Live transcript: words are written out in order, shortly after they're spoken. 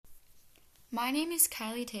My name is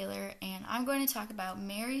Kylie Taylor, and I'm going to talk about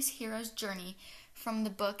Mary's hero's journey from the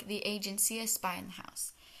book The Agency: A Spy in the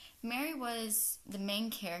House. Mary was the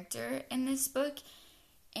main character in this book,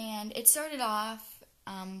 and it started off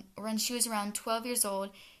when she was around 12 years old.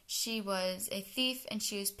 She was a thief, and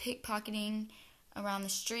she was pickpocketing around the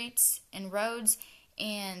streets and roads,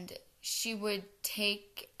 and she would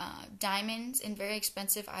take diamonds and very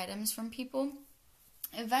expensive items from people.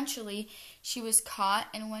 Eventually, she was caught,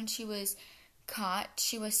 and when she was caught,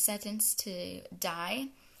 she was sentenced to die.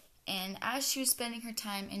 And as she was spending her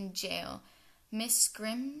time in jail, Miss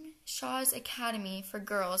Grimshaw's Academy for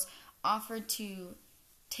Girls offered to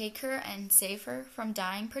take her and save her from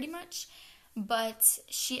dying, pretty much. But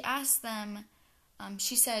she asked them,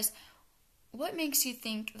 she says, "What makes you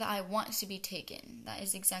think that I want to be taken?" That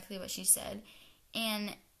is exactly what she said.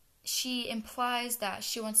 And she implies that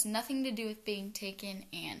she wants nothing to do with being taken,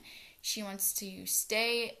 and she wants to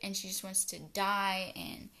stay, and she just wants to die,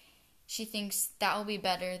 and she thinks that will be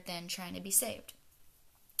better than trying to be saved.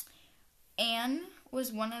 Anne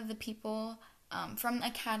was one of the people from the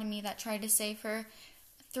academy that tried to save her.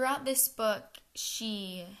 Throughout this book,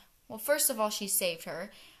 first of all, she saved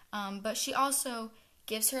her, but she also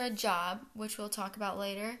gives her a job, which we'll talk about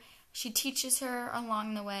later. She teaches her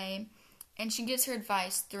along the way, and she gives her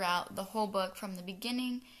advice throughout the whole book, from the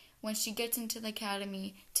beginning when she gets into the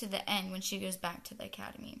academy to the end when she goes back to the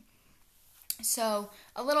academy. So,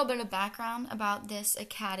 a little bit of background about this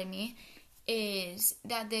academy is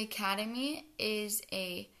that the academy is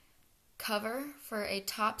a cover for a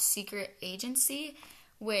top secret agency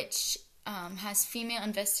which has female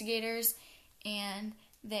investigators, and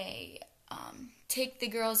they take the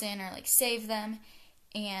girls in, or save them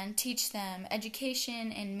and teach them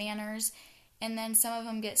education and manners. And then some of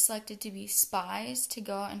them get selected to be spies to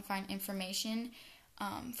go out and find information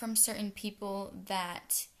from certain people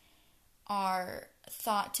that are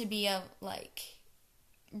thought to be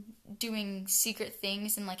doing secret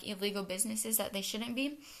things and illegal businesses that they shouldn't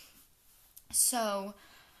be. So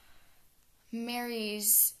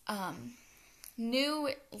Mary's new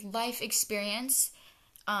life experience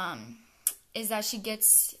is that she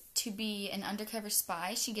gets to be an undercover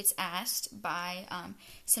spy. She gets asked by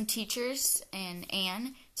some teachers and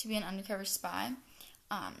Anne to be an undercover spy.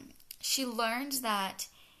 She learns that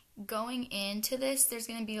going into this, there's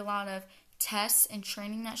going to be a lot of tests and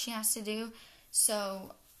training that she has to do.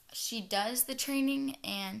 So she does the training,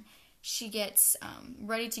 and she gets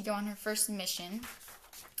ready to go on her first mission.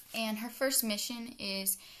 And her first mission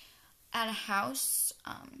is at a house,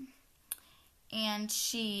 and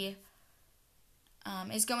she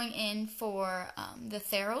is going in for the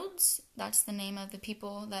Therolds. That's the name of the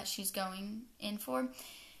people that she's going in for.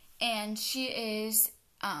 And she is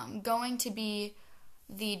going to be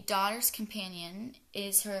the daughter's companion,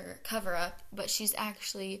 is her cover-up, but she's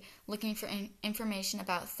actually looking for information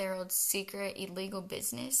about Therold's secret illegal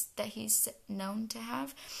business that he's known to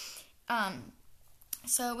have.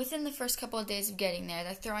 So within the first couple of days of getting there,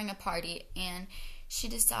 they're throwing a party, and she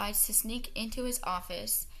decides to sneak into his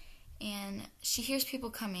office, and she hears people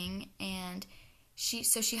coming, and she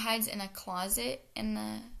hides in a closet in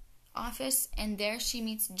the office, and there she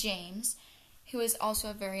meets James, who is also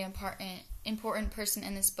a very important person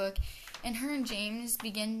in this book. And her and James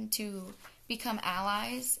begin to become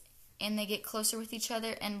allies, and they get closer with each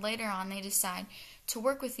other, and later on they decide to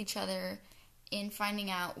work with each other in finding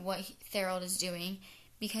out what Therold is doing,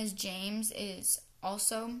 because James is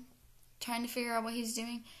also trying to figure out what he's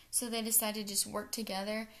doing. So they decide to just work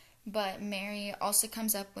together. But Mary also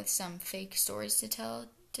comes up with some fake stories to tell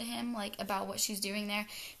to him, about what she's doing there,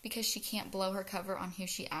 because she can't blow her cover on who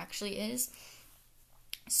she actually is.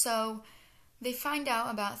 So they find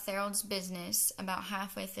out about Therold's business about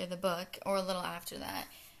halfway through the book, or a little after that.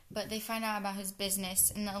 But they find out about his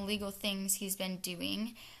business and the illegal things he's been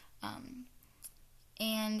doing.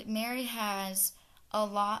 And Mary has a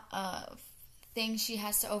lot of things she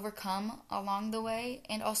has to overcome along the way,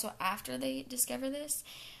 and also after they discover this.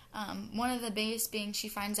 One of the biggest being she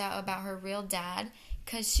finds out about her real dad,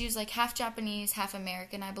 because she was half Japanese, half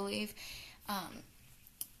American, I believe.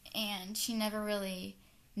 And she never really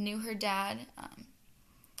knew her dad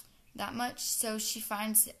that much, so she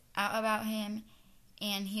finds out about him,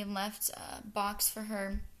 and he left a box for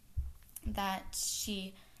her that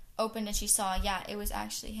she opened, and she saw, it was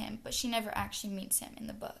actually him, but she never actually meets him in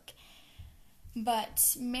the book.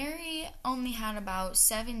 But Mary only had about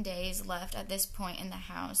 7 days left at this point in the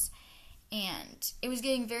house, and it was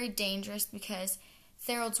getting very dangerous because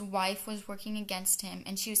Therold's wife was working against him,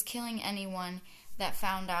 and she was killing anyone that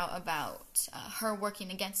found out about her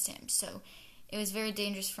working against him. So it was very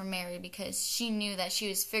dangerous for Mary because she knew that she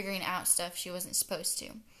was figuring out stuff she wasn't supposed to.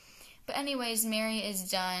 But anyways, Mary is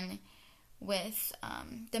done with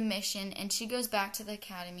the mission, and she goes back to the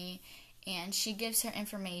academy, and she gives her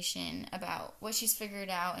information about what she's figured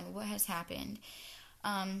out and what has happened.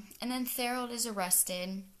 And then Thorold is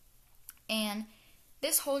arrested, and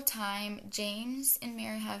this whole time, James and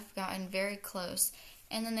Mary have gotten very close,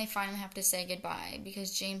 and then they finally have to say goodbye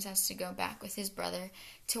because James has to go back with his brother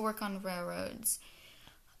to work on railroads.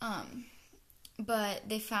 But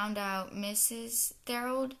they found out Mrs.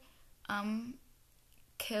 Thorold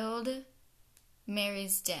killed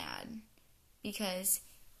Mary's dad because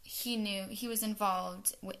he knew he was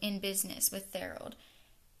involved in business with Thorold.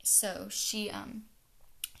 So she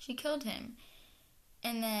killed him.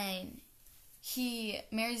 And then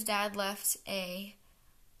Mary's dad left a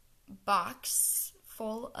box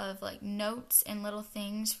full of like notes and little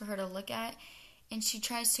things for her to look at, and she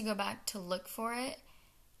tries to go back to look for it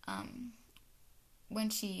when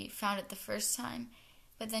she found it the first time,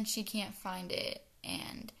 but then she can't find it,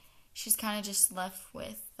 and she's kind of just left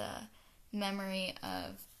with the memory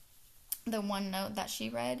of the one note that she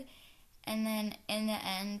read. And then in the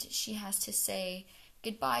end, she has to say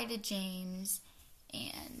goodbye to James,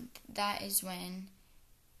 and that is when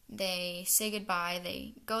they say goodbye.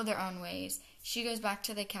 They go their own ways. She goes back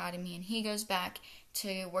to the academy, and he goes back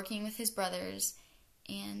to working with his brothers,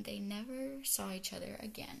 and they never saw each other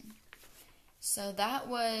again. So that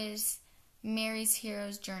was Mary's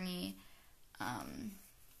hero's journey,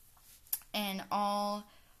 and all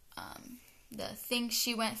the things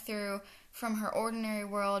she went through, from her ordinary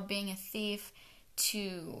world, being a thief,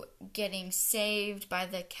 to getting saved by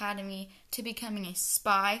the academy, to becoming a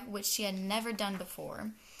spy, which she had never done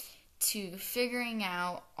before, to figuring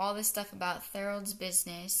out all this stuff about Thorold's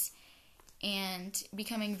business, and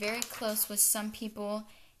becoming very close with some people,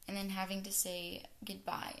 and then having to say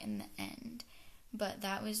goodbye in the end. But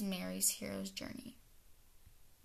that was Mary's hero's journey.